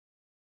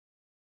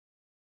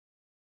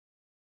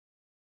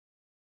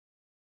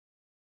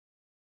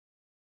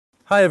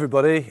Hi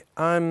everybody,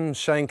 I'm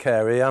Shane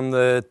Carey. I'm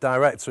the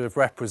director of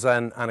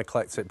Reprezent and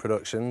Eclectic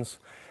Productions,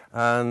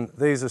 and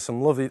these are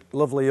some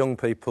lovely young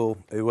people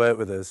who work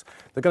with us.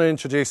 They're going to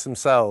introduce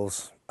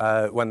themselves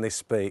when they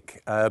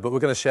speak, but we're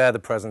going to share the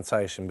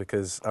presentation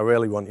because I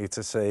really want you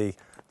to see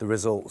the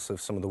results of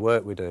some of the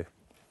work we do.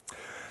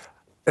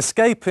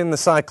 Escaping the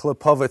cycle of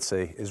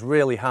poverty is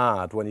really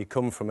hard when you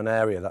come from an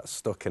area that's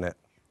stuck in it.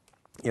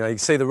 You know, you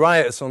see the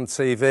riots on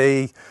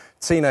TV,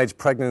 teenage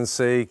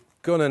pregnancy,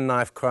 gun and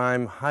knife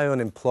crime, high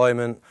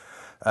unemployment,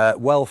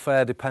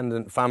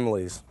 welfare-dependent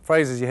families,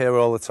 phrases you hear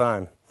all the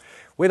time.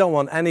 We don't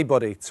want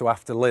anybody to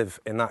have to live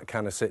in that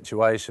kind of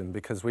situation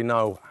because we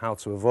know how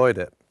to avoid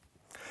it.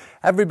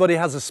 Everybody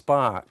has a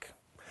spark,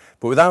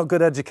 but without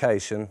good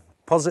education,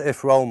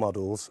 positive role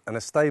models and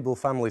a stable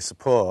family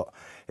support,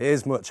 it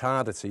is much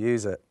harder to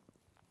use it.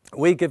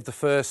 We give the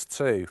first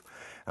two,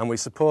 and we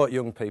support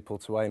young people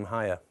to aim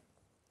higher.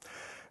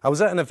 I was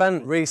at an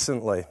event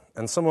recently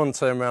and someone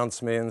turned around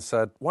to me and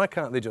said, why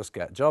can't they just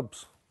get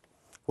jobs?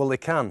 Well, they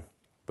can,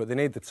 but they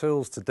need the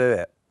tools to do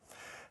it.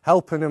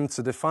 Helping them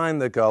to define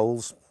their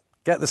goals,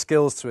 get the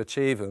skills to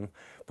achieve them,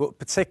 but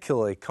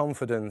particularly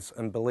confidence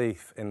and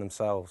belief in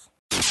themselves.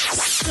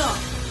 Stop,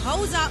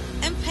 hold up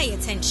and pay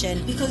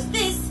attention because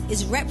this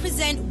is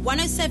Reprezent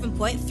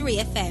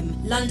 107.3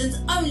 FM, London's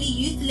only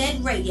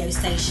youth-led radio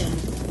station.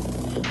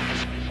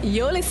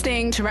 You're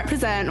listening to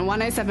Reprezent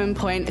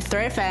 107.3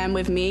 FM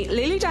with me,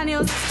 Lily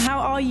Daniels. How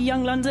are you,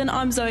 young London?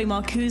 I'm Zoe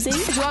Marcuzzi.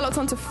 You are locked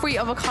on to Free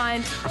of a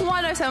Kind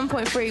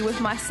 107.3 with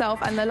myself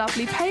and the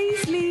lovely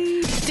Paisley.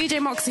 DJ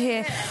Moxie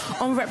here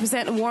on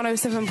Reprezent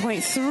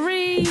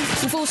 107.3.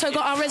 We've also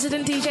got our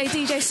resident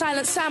DJ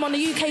Silent Sam on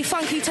the UK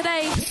Funky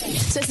today.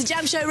 So it's the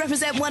Jam Show,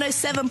 Reprezent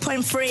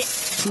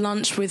 107.3.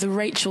 Lunch with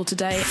Rachel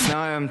today.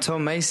 Hi, I'm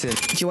Tom Mason.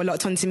 You are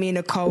locked on to me,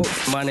 Nicole.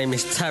 My name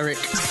is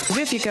Tarek.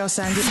 With your girl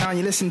Sandy. Now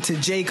you listen to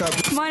Jacob.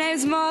 My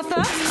name's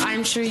Martha.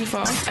 I'm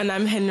Sharifa. And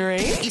I'm Henry.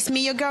 It's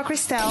me, your girl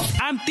Christelle.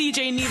 I'm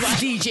DJ Neva.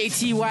 DJ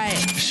TY.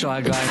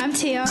 Shy Guy. I'm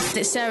Tia.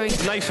 It's Sarah.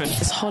 Nathan.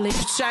 It's Holly.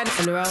 Shan.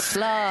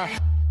 Blah.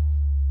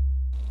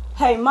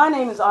 Hey, my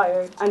name is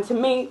Io, and to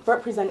me,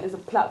 Reprezent is a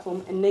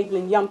platform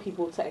enabling young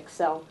people to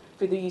excel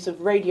through the use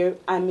of radio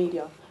and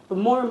media. But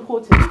more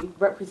importantly,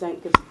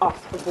 Reprezent gives us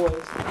a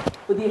voice.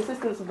 With the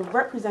assistance of the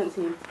Reprezent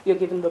team, we are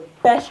given the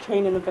best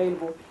training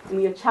available, and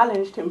we are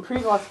challenged to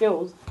improve our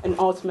skills and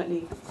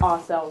ultimately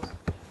ourselves.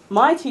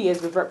 My 2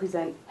 years with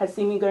Reprezent has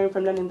seen me going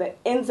from learning the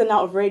ins and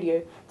outs of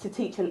radio to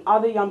teaching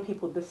other young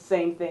people the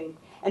same thing.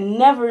 And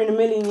never in a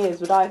million years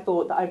would I have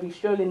thought that I'd be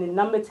strolling in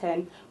number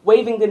 10,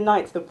 waving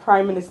goodnight to the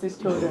Prime Minister's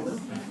children.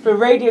 But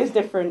radio is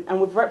different, and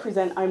with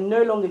Reprezent, I'm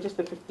no longer just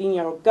a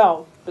 15-year-old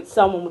girl, but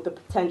someone with the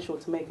potential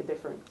to make a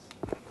difference.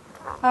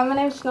 Hi, my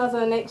name is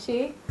Shnaza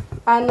Nekshi,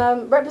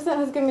 and Reprezent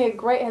has given me a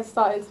great head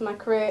start into my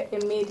career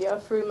in media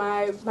through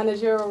my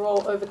managerial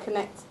role over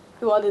Connect,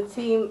 who are the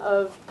team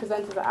of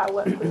presenters that I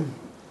work with.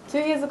 2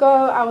 years ago,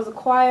 I was a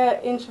quiet,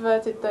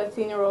 introverted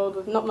 13-year-old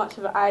with not much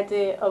of an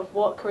idea of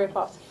what career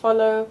path to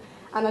follow,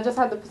 and I just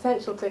had the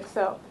potential to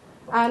excel.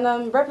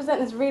 And Reprezent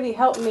has really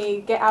helped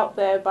me get out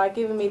there by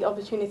giving me the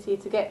opportunity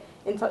to get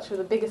in touch with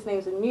the biggest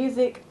names in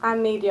music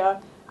and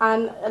media,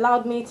 and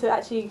allowed me to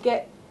actually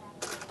get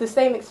the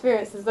same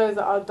experience as those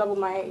that are double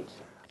my age.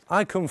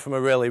 I come from a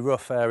really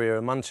rough area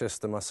of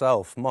Manchester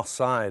myself, Moss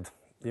Side.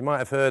 You might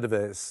have heard of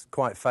it, it's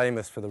quite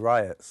famous for the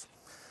riots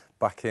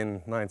back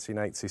in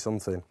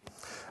 1980-something.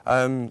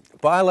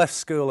 But I left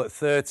school at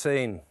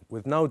 13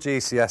 with no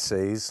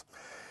GCSEs,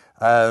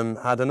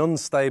 had an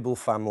unstable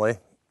family,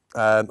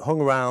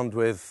 hung around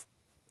with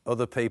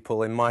other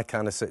people in my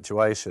kind of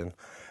situation,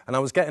 and I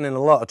was getting in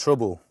a lot of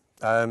trouble.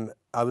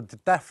 I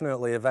would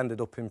definitely have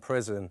ended up in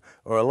prison,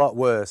 or a lot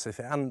worse, if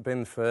it hadn't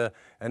been for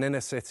an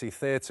inner-city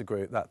theatre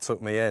group that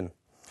took me in.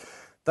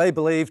 They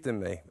believed in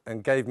me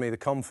and gave me the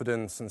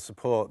confidence and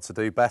support to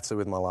do better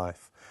with my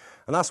life.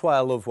 And that's why I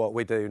love what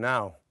we do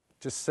now.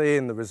 Just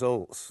seeing the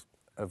results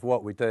of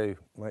what we do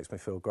makes me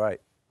feel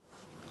great.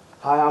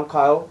 Hi, I'm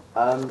Kyle.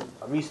 I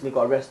recently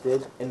got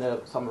arrested in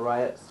the summer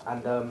riots,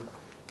 and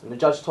when the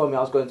judge told me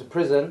I was going to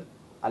prison,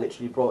 I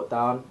literally broke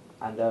down,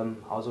 and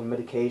I was on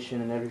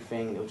medication and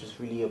everything. It was just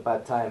really a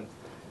bad time.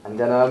 And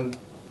then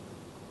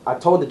I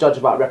told the judge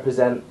about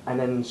Reprezent, and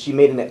then she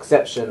made an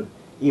exception.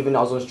 Even though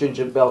I was on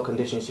stringent bail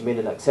conditions, she made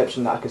an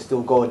exception that I could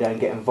still go there and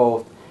get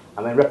involved.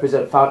 And when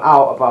Reprezent found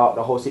out about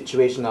the whole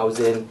situation I was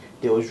in,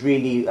 they was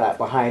really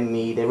behind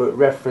me. They wrote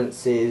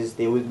references.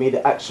 They made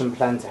an action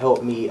plan to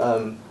help me,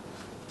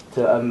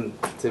 to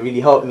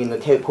really help me in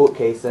the court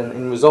case. And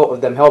in result of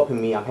them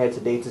helping me, I'm here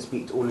today to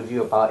speak to all of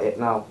you about it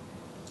now.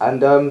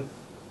 And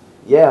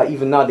yeah,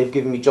 even now they've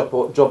given me job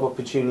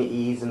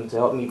opportunities and to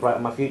help me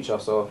brighten my future.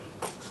 So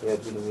yeah,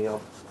 it's really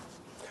up.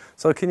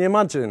 So can you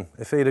imagine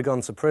if he'd have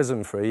gone to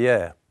prison for a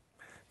year?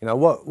 You know,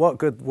 what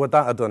good would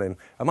that have done him?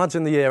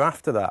 Imagine the year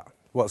after that,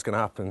 what's going to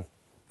happen.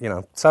 You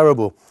know,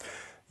 terrible.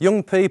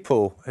 Young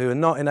people who are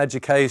not in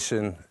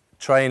education,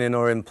 training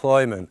or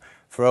employment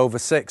for over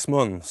 6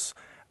 months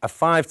are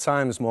 5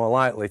 times more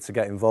likely to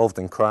get involved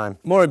in crime.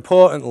 More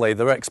importantly,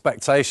 their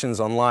expectations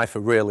on life are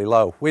really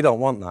low. We don't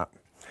want that.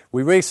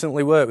 We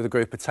recently worked with a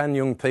group of 10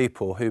 young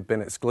people who'd been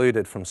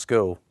excluded from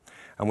school,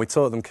 and we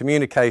taught them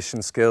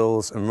communication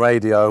skills and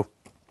radio.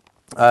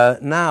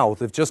 Now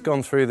they've just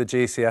gone through the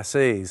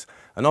GCSEs,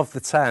 and of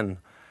the 10,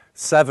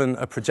 7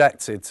 are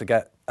projected to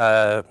get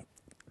 10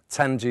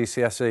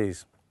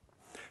 GCSEs.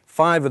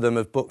 5 of them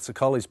have booked a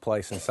college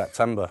place in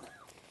September.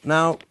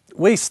 Now,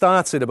 we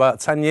started about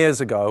 10 years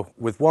ago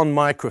with 1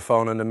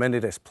 microphone and a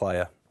mini-disc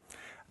player,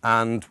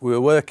 and we were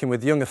working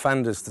with young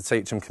offenders to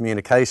teach them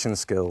communication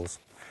skills.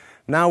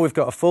 Now we've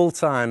got a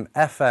full-time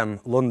FM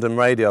London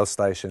radio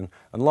station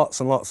and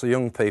lots of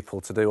young people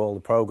to do all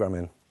the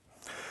programming.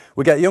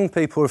 We get young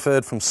people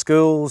referred from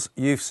schools,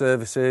 youth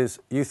services,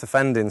 youth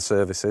offending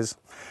services,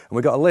 and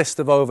we've got a list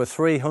of over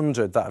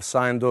 300 that have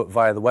signed up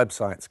via the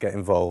website to get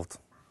involved.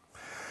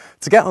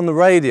 To get on the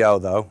radio,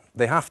 though,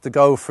 they have to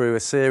go through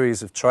a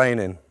series of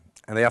training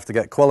and they have to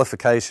get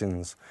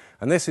qualifications.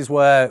 And this is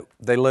where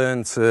they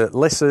learn to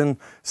listen,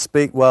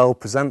 speak well,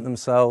 present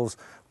themselves,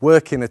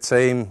 work in a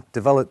team,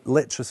 develop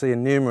literacy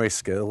and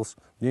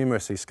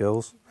numeracy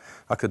skills.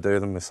 I could do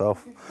them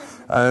myself.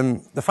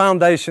 The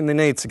foundation they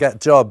need to get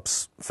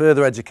jobs,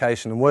 further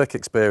education and work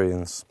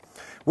experience.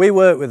 We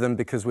work with them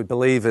because we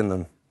believe in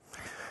them.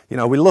 You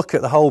know, we look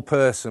at the whole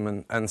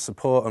person and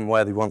support them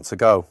where they want to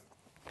go.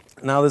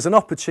 Now, there's an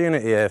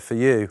opportunity here for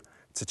you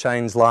to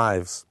change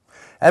lives.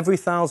 Every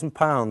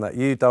 £1,000 that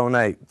you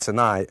donate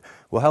tonight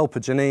will help a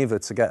Geneva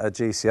to get her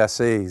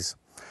GCSEs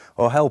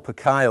or help a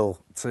Kyle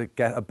to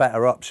get a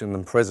better option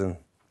than prison.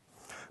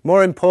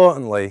 More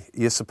importantly,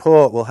 your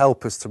support will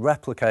help us to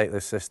replicate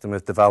this system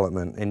of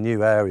development in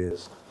new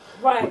areas.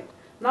 Right,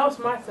 now it's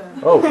my turn.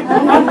 Oh.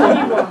 I'm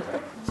Geneva.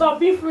 So I've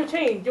been through a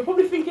change. You're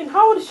probably thinking,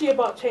 how old is she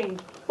about change?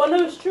 But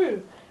no, it's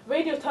true.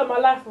 Radio turned my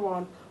life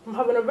around. From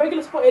having a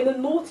regular spot in the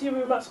naughty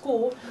room at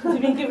school to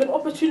being given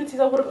opportunities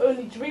I would have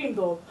only dreamed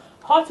of.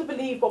 Hard to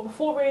believe, but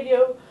before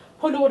radio,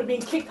 probably would have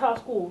been kicked out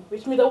of school,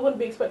 which means I wouldn't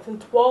be expecting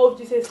 12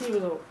 GCSE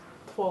results.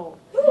 12.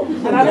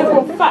 And I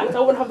know for a fact I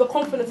wouldn't have the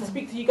confidence to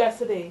speak to you guys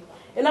today.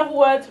 In other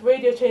words,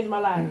 radio changed my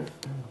life.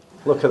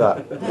 Look at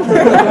that.